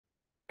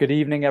Good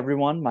evening,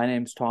 everyone. My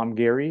name's Tom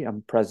Geary.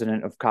 I'm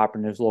president of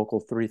Carpenters Local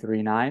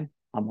 339.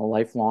 I'm a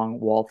lifelong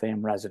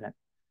Waltham resident.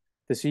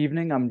 This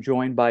evening, I'm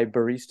joined by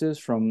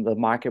baristas from the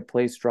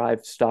Marketplace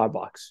Drive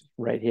Starbucks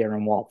right here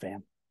in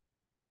Waltham.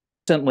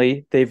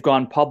 Recently, they've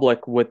gone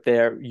public with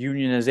their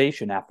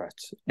unionization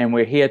efforts, and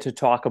we're here to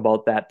talk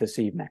about that this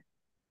evening.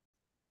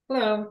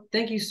 Hello,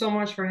 thank you so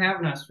much for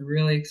having us. We're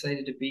really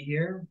excited to be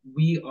here.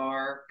 We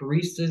are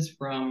baristas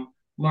from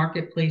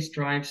Marketplace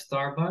Drive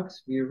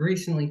Starbucks. We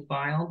recently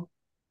filed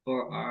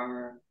for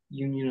our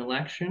union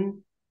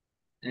election,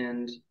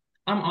 and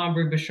I'm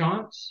Aubrey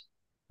Bachant.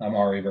 I'm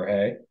Ari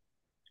Verhey.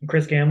 I'm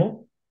Chris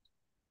Gamble,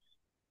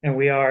 and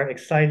we are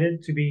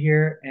excited to be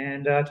here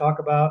and talk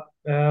about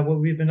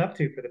what we've been up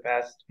to for the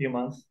past few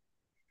months.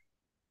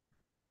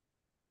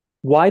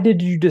 Why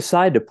did you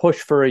decide to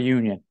push for a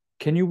union?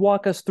 Can you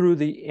walk us through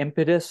the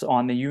impetus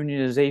on the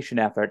unionization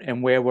effort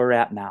and where we're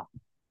at now?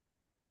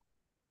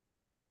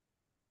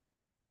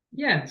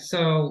 Yeah,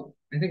 so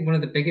I think one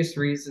of the biggest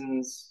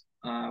reasons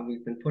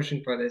we've been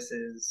pushing for this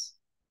is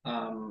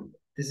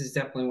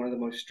definitely one of the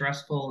most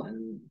stressful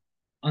and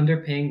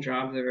underpaying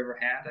jobs I've ever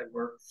had. I've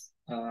worked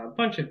a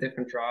bunch of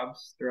different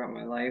jobs throughout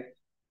my life.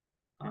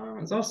 I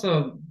was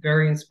also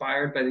very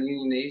inspired by the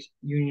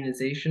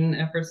unionization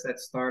efforts that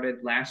started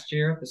last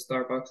year at the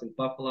Starbucks in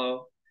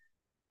Buffalo.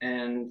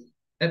 And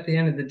at the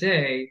end of the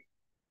day,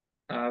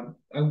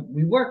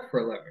 we work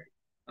for a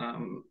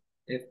living.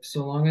 If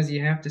so long as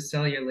you have to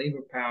sell your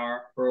labor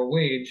power for a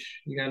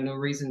wage, you got no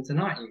reason to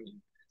not unionize.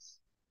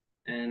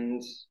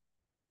 And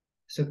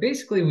so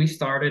basically, we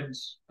started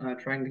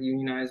trying to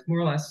unionize more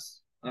or less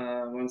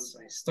once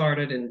I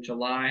started in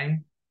July.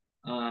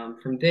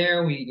 From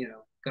there, we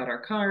got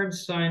our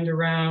cards signed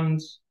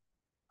around,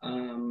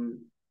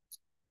 um,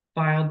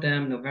 filed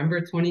them November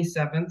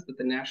 27th with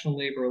the National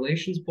Labor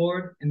Relations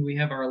Board, and we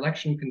have our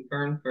election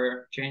confirmed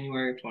for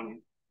January 20th.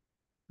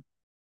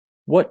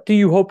 What do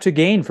you hope to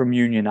gain from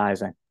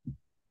unionizing?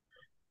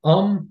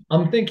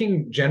 I'm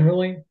thinking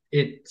generally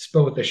it's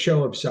both a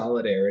show of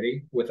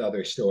solidarity with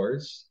other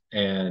stores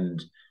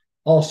and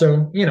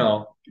also,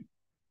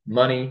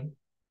 money,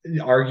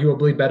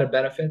 arguably better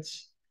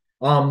benefits,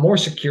 more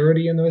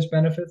security in those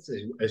benefits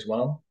as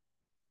well.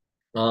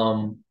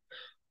 Um,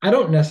 I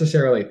don't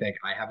necessarily think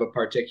I have a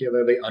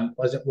particularly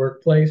unpleasant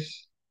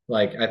workplace.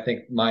 Like I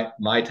think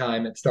my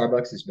time at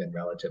Starbucks has been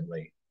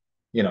relatively,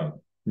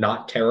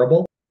 not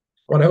terrible.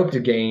 What I hope to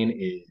gain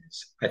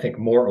is, I think,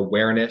 more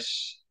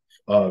awareness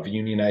of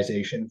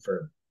unionization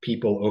for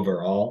people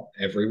overall,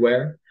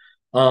 everywhere,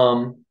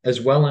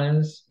 as well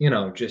as,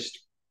 just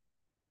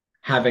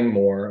having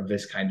more of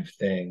this kind of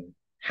thing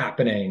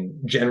happening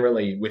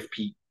generally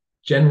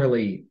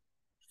generally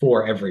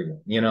for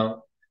everyone,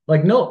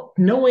 like no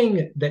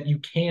knowing that you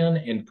can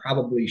and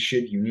probably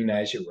should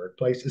unionize your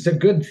workplace is a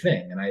good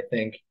thing. And I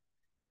think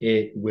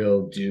it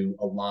will do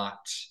a lot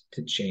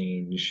to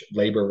change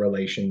labor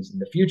relations in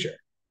the future.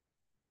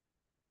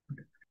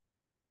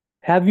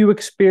 Have you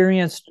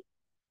experienced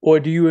or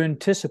do you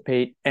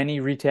anticipate any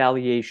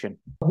retaliation?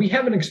 We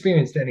haven't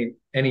experienced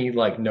any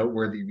like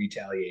noteworthy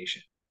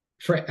retaliation.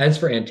 As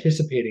for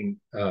anticipating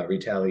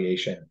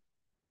retaliation,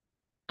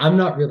 I'm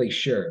not really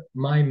sure.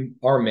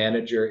 Our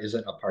manager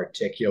isn't a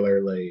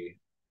particularly,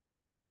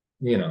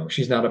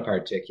 she's not a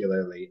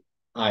particularly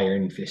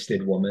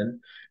iron-fisted woman,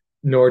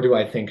 nor do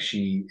I think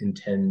she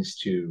intends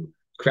to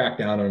crack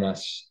down on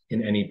us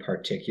in any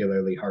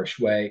particularly harsh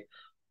way.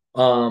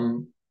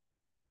 Um,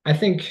 I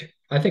think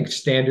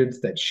standards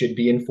that should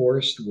be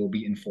enforced will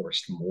be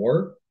enforced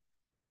more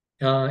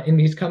in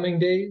these coming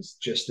days,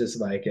 just as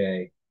like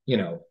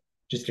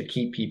just to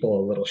keep people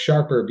a little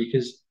sharper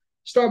because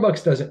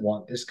Starbucks doesn't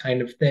want this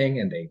kind of thing,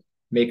 and they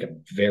make a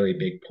very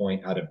big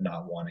point out of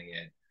not wanting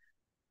it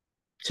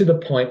to the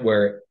point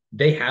where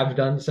they have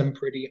done some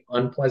pretty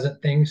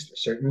unpleasant things to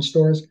certain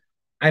stores.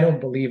 I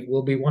don't believe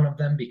we'll be one of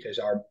them because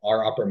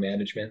our upper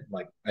management,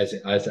 like as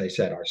I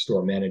said, our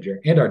store manager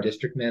and our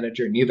district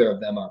manager, neither of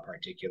them are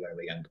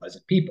particularly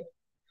unpleasant people.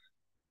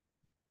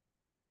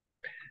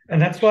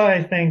 And that's why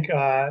I think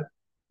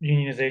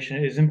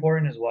unionization is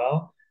important as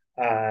well.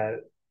 Uh,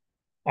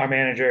 our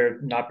manager,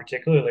 not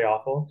particularly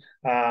awful,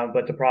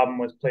 but the problem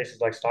with places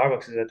like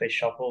Starbucks is that they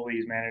shuffle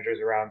these managers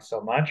around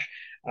so much.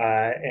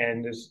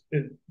 And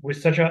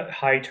with such a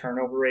high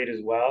turnover rate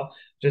as well,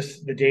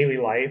 just the daily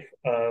life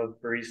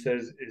of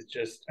baristas is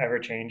just ever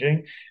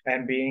changing.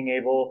 And being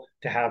able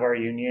to have our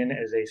union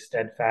as a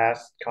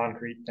steadfast,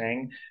 concrete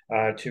thing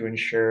to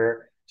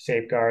ensure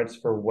safeguards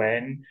for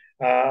when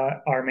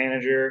our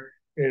manager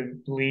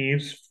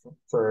leaves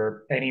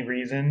for any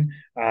reason.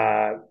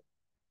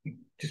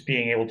 Just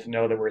being able to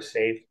know that we're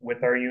safe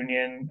with our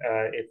union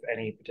if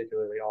any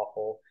particularly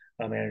awful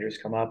managers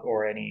come up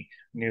or any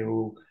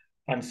new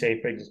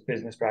unsafe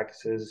business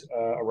practices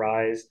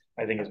arise,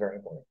 I think is very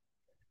important.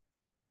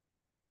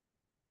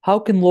 How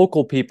can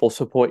local people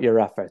support your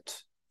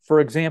efforts? For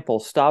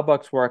example,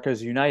 Starbucks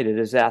Workers United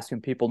is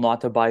asking people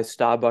not to buy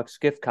Starbucks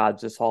gift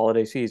cards this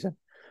holiday season.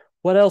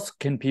 What else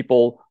can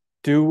people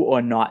do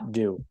or not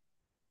do?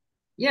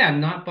 Yeah,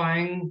 not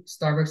buying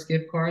Starbucks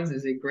gift cards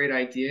is a great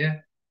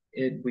idea.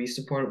 we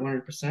support it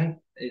 100%.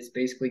 It's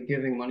basically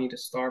giving money to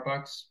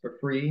Starbucks for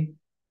free,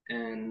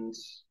 and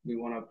we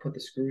want to put the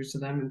screws to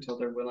them until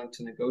they're willing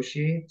to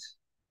negotiate.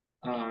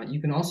 You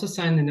can also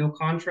sign the no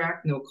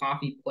contract, no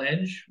coffee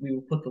pledge. We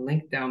will put the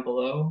link down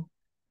below.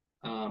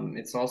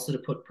 It's also to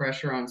put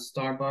pressure on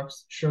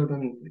Starbucks, show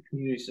them the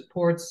community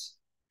supports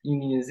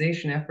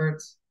unionization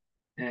efforts,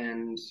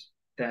 and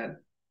that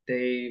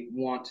they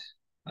want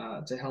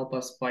to help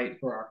us fight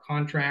for our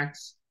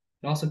contracts.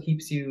 It also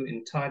keeps you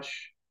in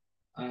touch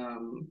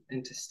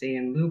and to stay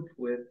in loop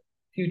with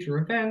future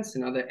events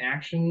and other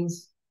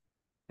actions.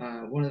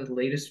 One of the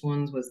latest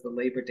ones was the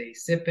Labor Day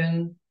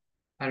sip-in.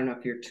 I don't know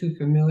if you're too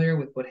familiar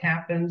with what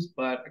happens,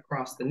 but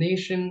across the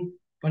nation,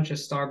 a bunch of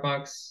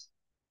Starbucks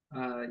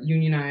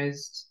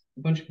unionized,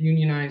 a bunch of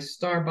unionized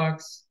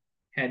Starbucks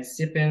had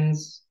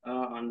sip-ins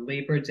on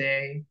Labor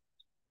Day.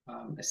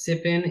 A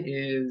sip-in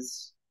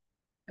is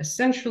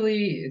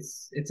essentially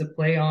it's a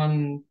play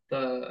on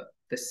the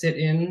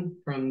sit-in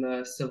from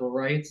the civil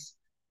rights.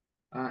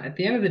 At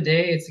the end of the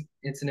day,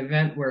 it's an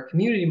event where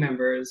community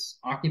members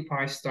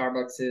occupy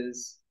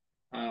Starbucks's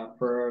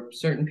for a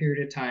certain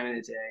period of time in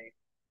a day.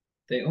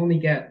 They only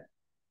get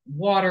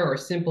water or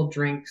simple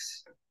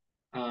drinks,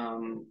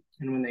 and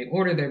when they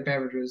order their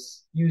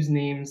beverages, use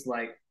names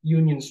like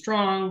Union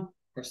Strong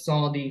or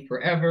Solidarity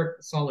Forever.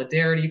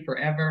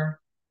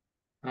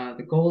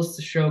 The goal is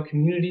to show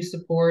community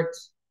support,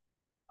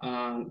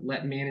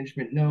 let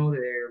management know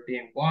they're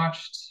being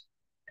watched,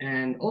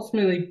 and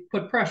ultimately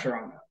put pressure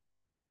on them.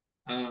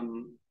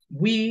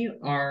 We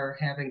are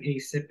having a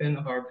sip-in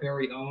of our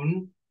very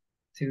own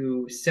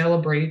to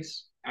celebrate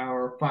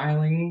our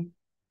filing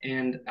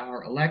and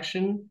our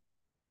election.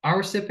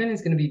 Our sip-in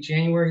is going to be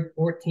January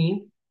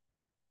 14th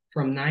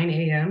from 9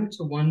 a.m.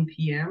 to 1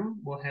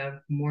 p.m. We'll have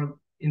more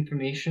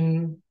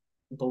information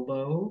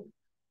below.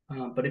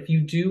 But if you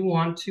do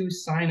want to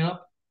sign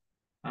up,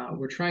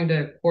 we're trying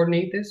to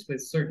coordinate this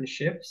with certain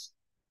shifts.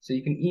 So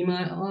you can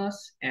email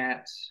us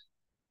at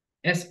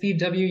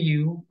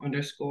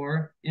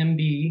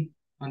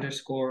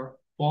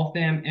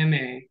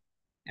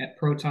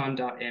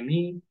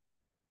spwu_mb_walthamma@proton.me.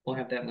 We'll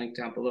have that link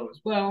down below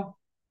as well.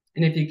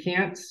 And if you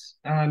can't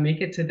make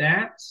it to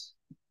that,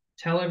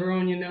 tell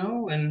everyone you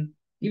know, and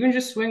even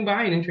just swing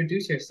by and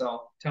introduce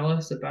yourself. Tell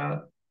us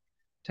about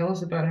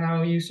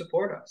how you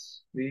support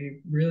us.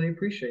 We really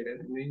appreciate it,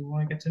 and we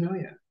want to get to know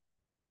you.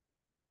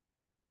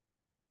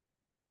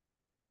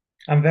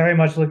 I'm very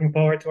much looking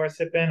forward to our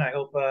sip-in. I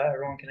hope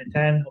everyone can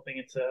attend, hoping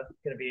it's going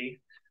to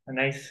be a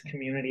nice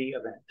community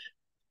event.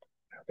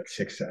 But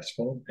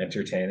successful,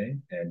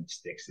 entertaining, and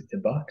sticks it to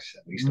bucks,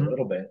 at least a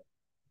little bit.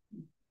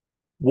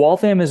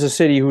 Waltham is a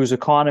city whose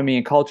economy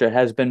and culture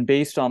has been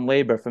based on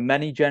labor for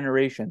many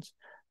generations,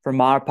 from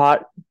our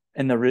part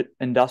in the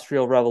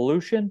Industrial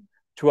Revolution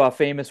to our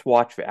famous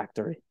watch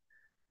factory.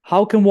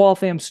 How can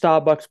Waltham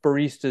Starbucks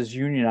baristas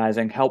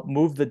unionizing help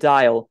move the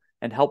dial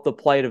and help the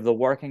plight of the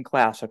working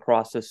class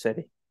across the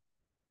city?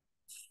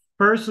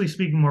 Firstly,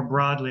 speaking more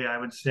broadly, I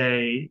would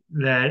say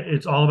that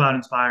it's all about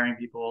inspiring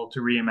people to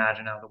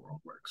reimagine how the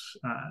world works.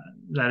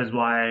 That is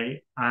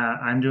why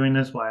I'm doing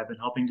this, why I've been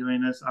helping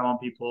doing this. I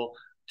want people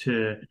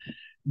to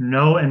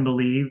know and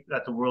believe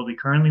that the world we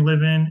currently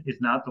live in is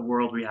not the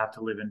world we have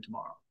to live in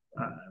tomorrow.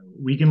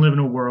 We can live in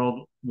a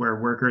world where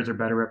workers are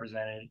better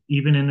represented,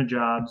 even in the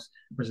jobs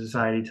where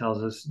society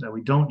tells us that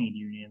we don't need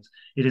unions.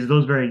 It is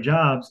those very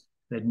jobs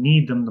that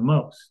need them the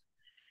most.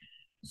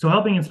 So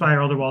helping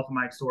inspire other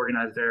Walthamites to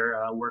organize their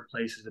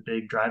workplace is a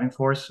big driving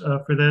force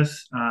for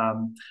this.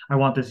 I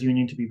want this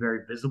union to be very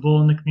visible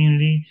in the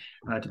community,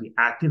 to be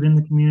active in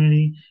the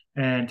community,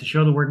 and to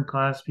show the working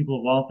class people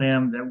of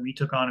Waltham that we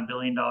took on a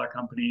billion-dollar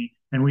company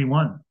and we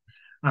won.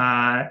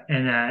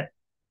 And that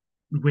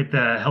with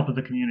the help of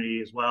the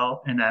community as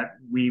well, and that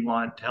we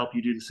want to help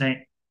you do the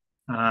same.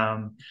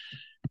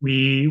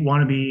 We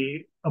want to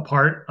be a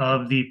part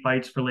of the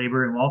fights for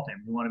labor in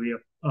Waltham. We want to be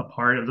a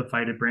part of the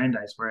fight at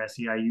Brandeis, where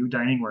SEIU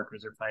dining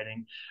workers are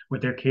fighting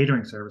with their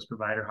catering service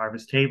provider,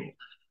 Harvest Table.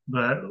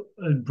 But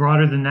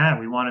broader than that,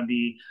 we want to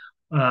be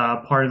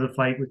part of the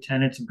fight with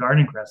tenants of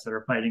Garden Crest that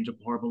are fighting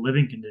deplorable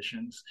living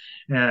conditions.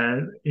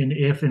 And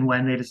if and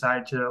when they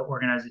decide to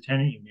organize a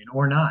tenant union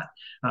or not,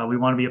 we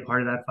want to be a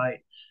part of that fight.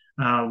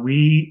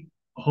 We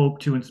hope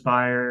to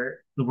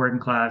inspire the working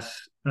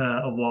class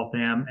of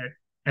Waltham at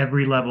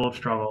every level of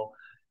struggle.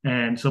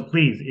 And so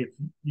please, if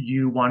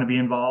you want to be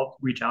involved,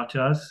 reach out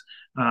to us,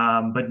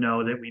 but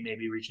know that we may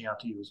be reaching out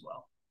to you as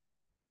well.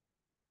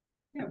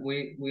 Yeah,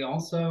 we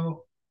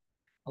also,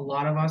 a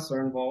lot of us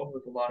are involved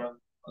with a lot of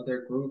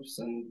other groups,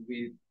 and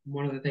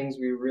one of the things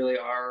we really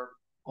are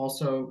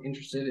also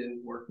interested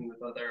in working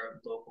with other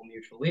local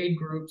mutual aid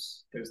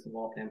groups. There's the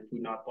Waltham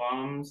Food Not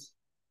Bombs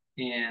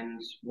and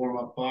Warm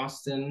Up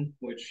Boston,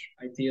 which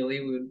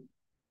ideally would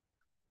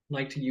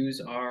like to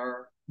use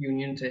our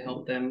union to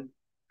help them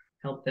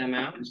out,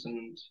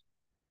 and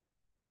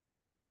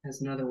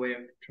as another way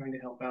of trying to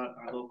help out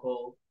our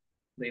local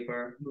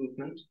labor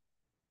movement.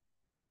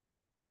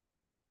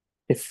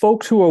 If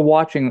folks who are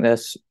watching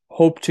this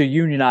hope to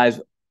unionize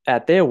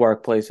at their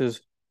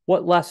workplaces,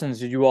 What lessons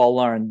did you all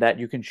learn that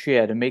you can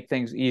share to make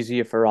things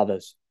easier for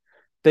others?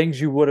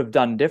 Things you would have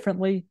done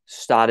differently,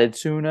 started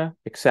sooner,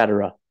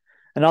 etc.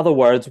 In other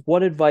words,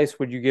 what advice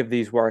would you give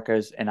these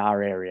workers in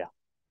our area?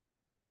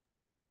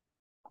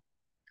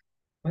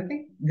 I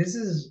think this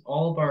is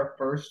all of our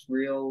first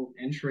real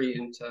entry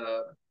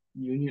into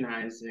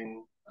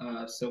unionizing.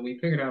 So we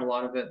figured out a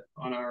lot of it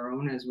on our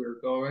own as we were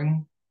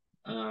going.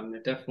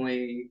 It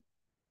definitely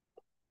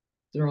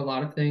there are a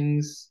lot of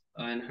things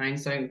in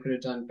hindsight we could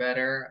have done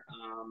better.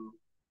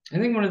 I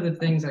think one of the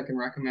things I can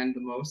recommend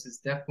the most is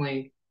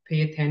definitely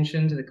pay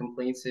attention to the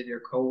complaints of your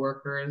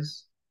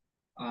coworkers.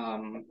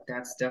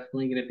 That's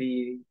definitely going to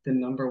be the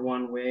number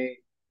one way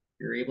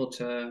you're able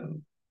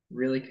to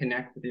really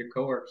connect with your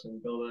coworkers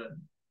and build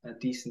a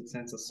decent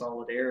sense of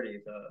solidarity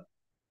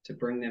to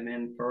bring them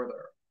in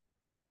further.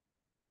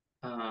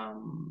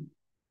 Um,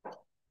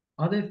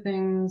 Other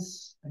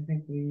things I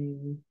think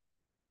we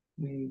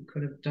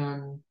could have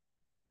done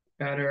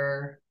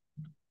better.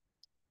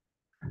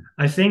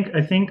 I think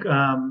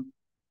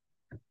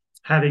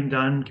having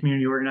done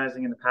community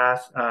organizing in the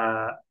past,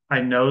 I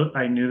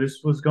knew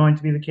this was going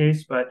to be the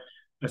case, but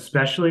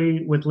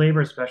especially with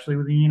labor, especially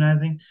with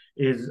unionizing,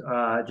 is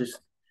just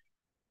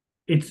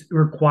it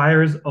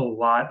requires a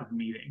lot of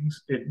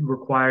meetings. It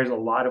requires a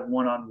lot of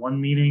one-on-one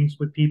meetings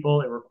with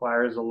people. It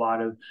requires a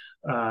lot of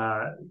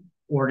uh,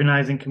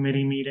 organizing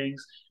committee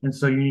meetings. And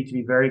so you need to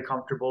be very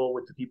comfortable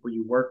with the people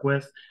you work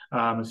with,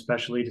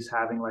 especially just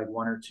having like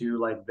one or two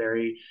like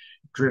very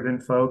driven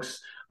folks.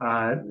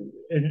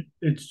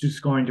 It's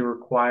just going to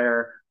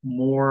require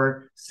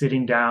more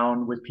sitting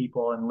down with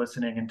people and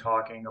listening and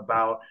talking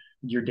about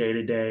your day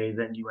to day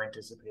than you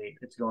anticipate.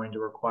 It's going to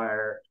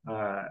require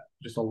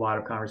just a lot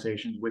of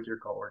conversations with your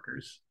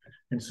coworkers,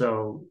 and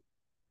so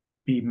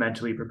be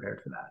mentally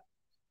prepared for that.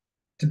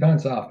 To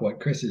bounce off what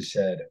Chris has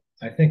said,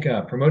 I think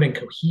promoting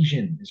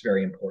cohesion is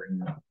very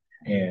important.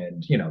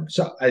 And,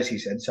 so as he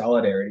said,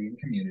 solidarity and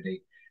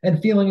community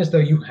and feeling as though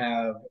you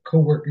have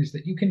coworkers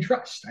that you can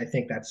trust. I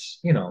think that's,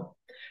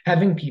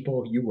 having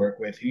people you work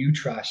with who you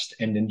trust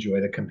and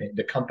enjoy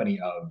the company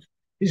of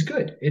is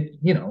good. It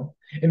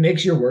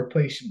makes your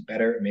workplace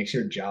better. It makes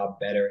your job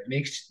better.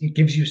 It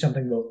gives you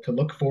something to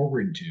look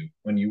forward to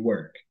when you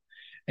work.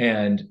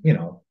 And,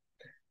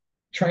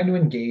 trying to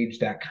engage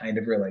that kind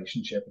of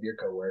relationship with your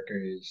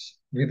coworkers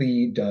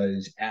really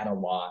does add a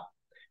lot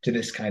to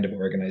this kind of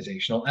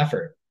organizational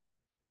effort.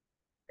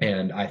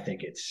 And I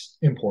think it's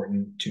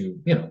important to,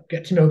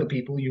 get to know the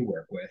people you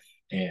work with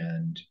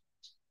and,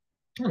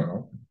 I don't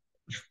know,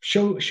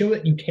 show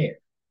that you care.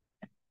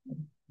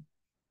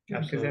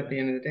 Because at the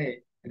end of the day,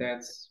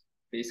 that's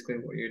basically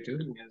what you're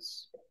doing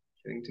is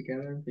getting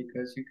together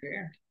because you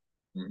care.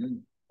 Mm-hmm.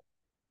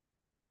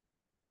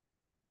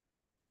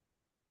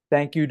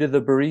 Thank you to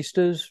the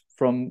baristas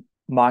from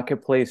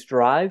Marketplace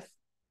Drive.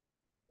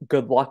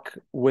 Good luck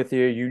with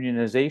your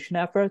unionization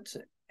efforts.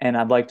 And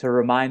I'd like to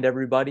remind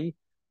everybody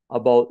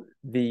about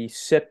the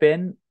sip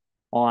in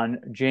on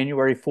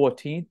January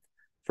 14th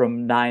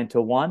from 9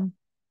 to 1.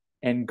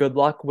 And good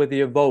luck with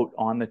your vote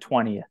on the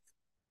 20th.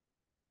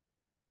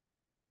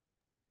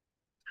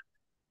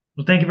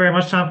 Well, thank you very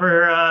much, Tom,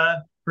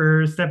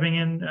 for stepping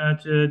in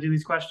to do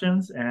these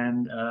questions,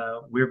 and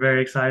we're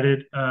very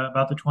excited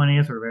about the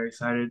 20th. We're very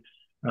excited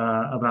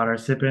about our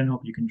sip-in.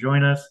 Hope you can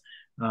join us,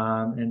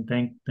 and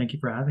thank you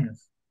for having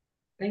us.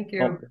 Thank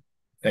you. Well,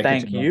 Thank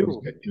thank you, Tim.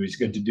 you. It was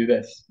good to do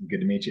this. Good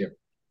to meet you.